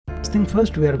First thing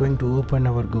first, we are going to open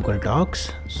our Google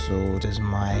Docs. So this is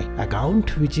my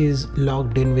account which is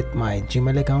logged in with my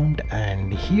Gmail account,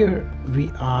 and here we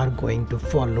are going to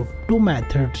follow two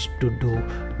methods to do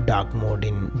dark mode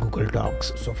in Google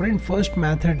Docs. So friend, first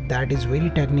method that is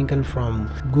very technical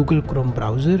from Google Chrome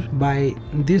browser. By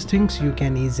these things you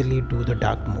can easily do the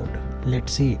dark mode.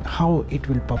 Let's see how it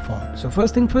will perform. So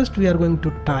first thing first, we are going to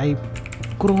type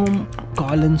Chrome :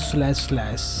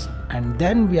 and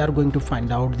then we are going to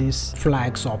find out this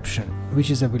flags option which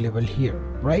is available here,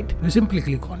 right? You simply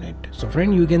click on it. So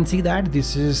friend, you can see that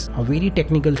this is a very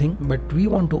technical thing, but we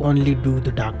want to only do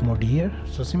the dark mode here.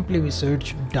 So simply we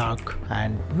search dark,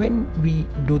 and when we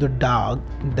do the dark,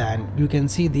 then you can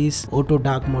see this auto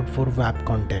dark mode for web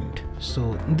content.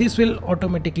 So this will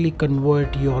automatically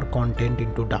convert your content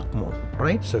into dark mode,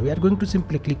 right? So we are going to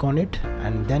simply click on it,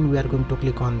 and then we are going to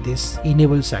click on this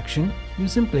enable section. You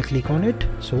simply click on it.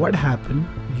 So what happened?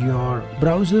 Your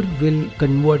browser will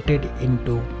convert it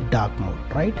into dark mode,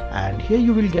 right? And here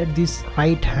you will get this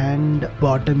right hand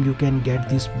bottom, you can get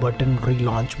this button,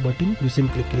 relaunch button. You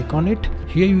simply click on it.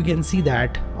 Here you can see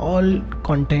that all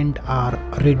content are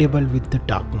readable with the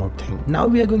dark mode thing. Now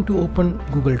we are going to open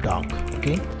Google Doc.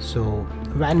 Okay, so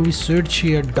when we search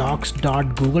here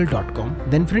docs.google.com,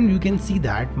 then friend, you can see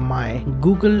that my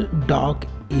Google Doc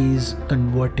is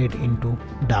converted into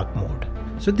dark mode.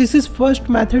 So this is first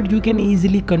method. You can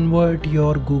easily convert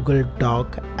your Google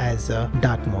Doc as a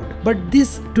dark mode. But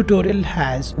this tutorial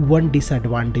has one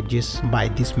disadvantages by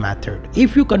this method.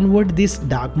 If you convert this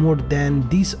dark mode, then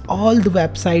all the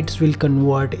websites will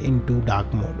convert into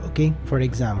dark mode. Okay, for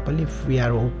example, if we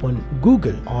are open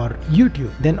Google or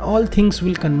YouTube, then all things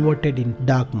will converted in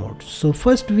dark mode. So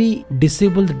first we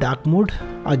disable the dark mode.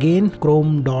 Again,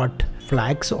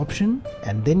 Chrome.flags option,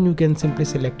 and then you can simply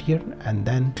select here and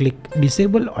then click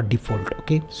disable or default.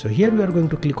 Okay, so here we are going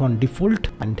to click on default,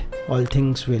 and all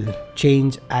things will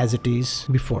change as it is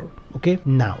before. Okay,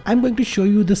 now I'm going to show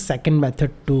you the second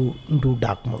method to do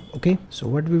dark mode. Okay, so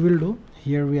what we will do,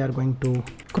 here we are going to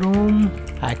Chrome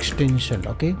extension.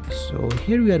 Okay, so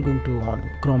here we are going to on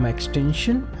Chrome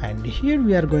extension, and here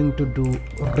we are going to do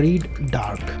read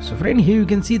dark. So friend, here you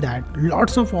can see that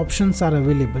lots of options are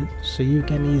available, so you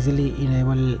can easily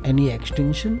enable any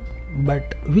extension,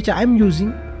 but which I'm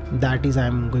using, that is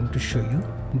I'm going to show you.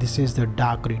 This is the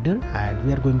dark reader, and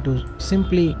we are going to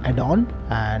simply add on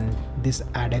and this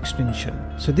add extension.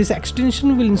 So this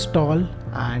extension will install,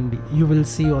 and you will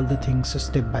see all the things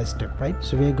step by step, right?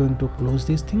 So we are going to close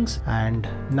these things, and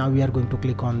now we are going to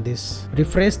click on this,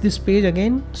 refresh this page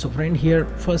again. So friend, here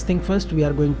first thing first, we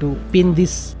are going to pin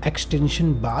this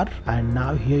extension bar, and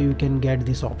now here you can get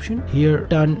this option. Here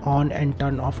turn on and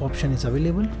turn off option is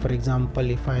available. For example,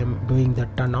 if I am doing the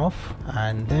turn off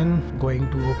and then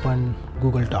going to open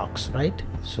Google Docs, right?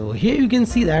 So here you can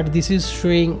see that this is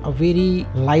showing a very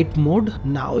light mode.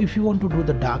 Now if you want to do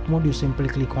the dark mode, you simply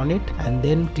click on it and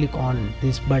then click on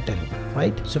this button,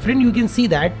 right? So friend, you can see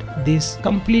that this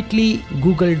completely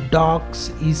Google Docs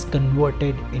is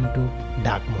converted into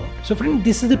dark mode. So friend,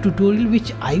 this is the tutorial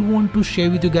which I want to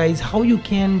share with you guys, how you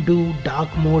can do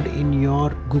dark mode in your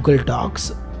Google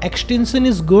Docs. Extension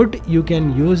is good, you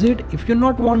can use it. If you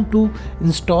not want to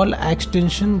install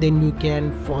extension, then you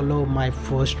can follow my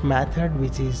first method,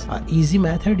 which is an easy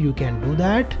method. You can do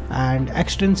that, and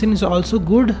extension is also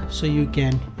good, so you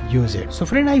can use it. So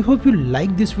friend, I hope you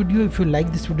like this video. If you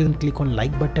like this video, then click on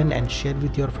like button and share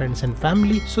with your friends and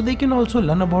family, so they can also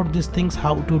learn about these things,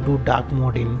 how to do dark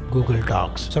mode in Google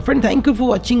Docs. So friend, thank you for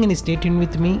watching, and stay tuned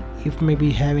with me. If maybe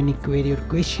you have any query or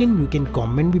question, you can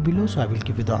comment me below, so I will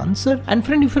give you the answer. And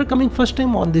friend, if you're coming first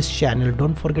time on this channel,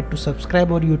 don't forget to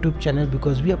subscribe our YouTube channel,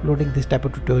 because we are uploading this type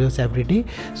of tutorials every day.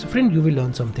 So friend, you will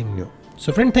learn something new.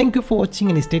 So friend, thank you for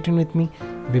watching, and stay tuned with me.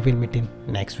 We will meet in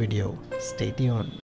next video. Stay tuned.